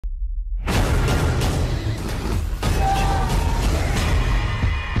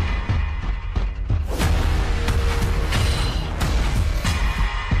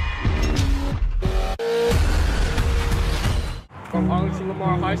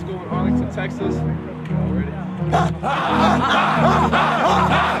High School in Arlington, Texas. Ready?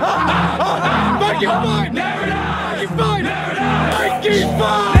 Make it fun! Never die! Make it fun! Never die! Make it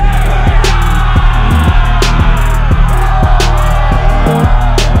fun!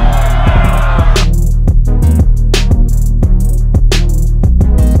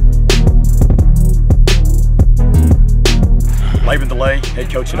 Head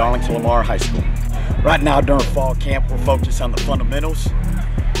coach at Arlington Lamar High School. Right now during fall camp, we're focused on the fundamentals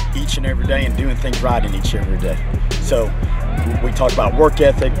each and every day and doing things right in each and every day. So we talk about work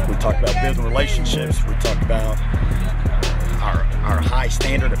ethic, we talk about building relationships, we talk about our high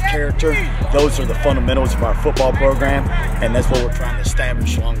standard of character. Those are the fundamentals of our football program, and that's what we're trying to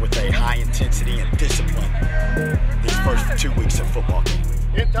establish along with a high intensity and discipline these first 2 weeks of football camp.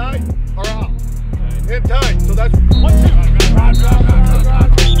 In tight or out? In tight. So that's 1, 2.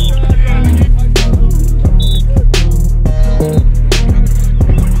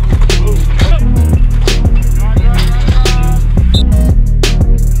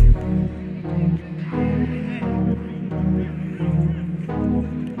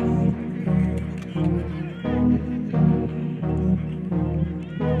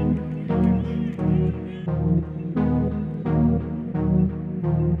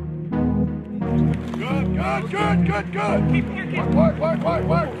 Good. Keep work.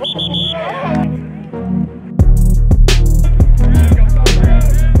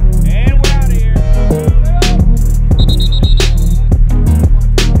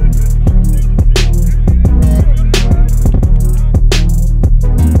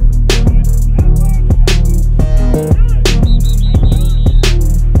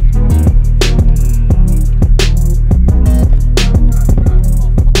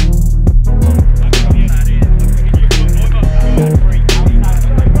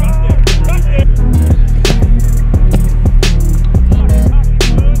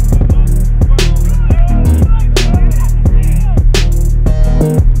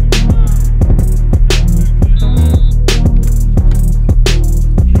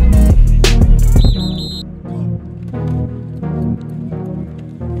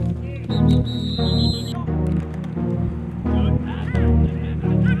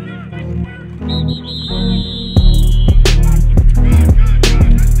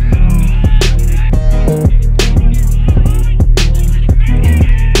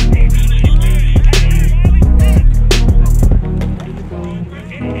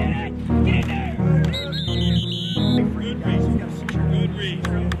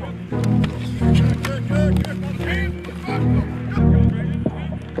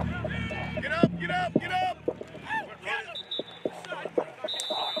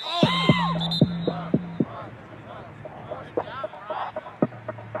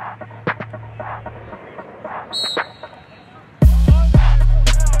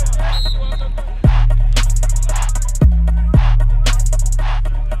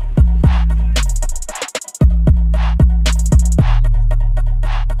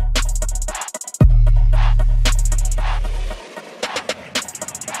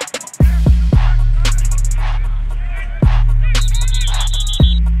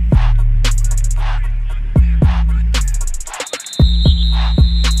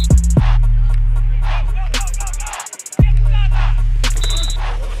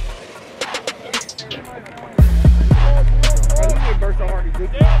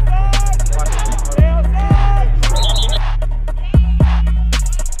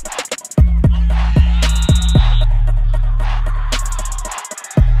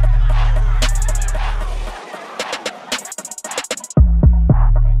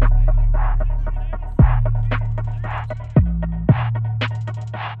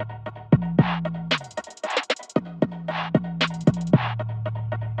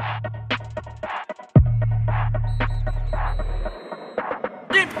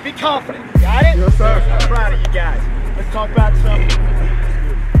 Be confident. Got it? Yes, sir. I'm proud of you guys. Let's talk about some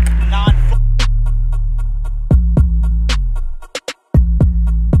non-football.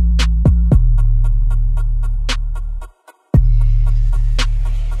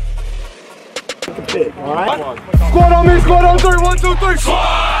 All right? Squad on me, squad on 3. 1, 2, 3.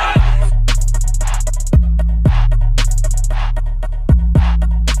 Squad!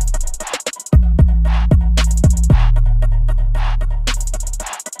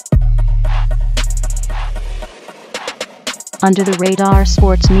 Under the Radar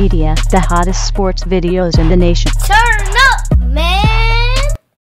Sports Media, the hottest sports videos in the nation. Turn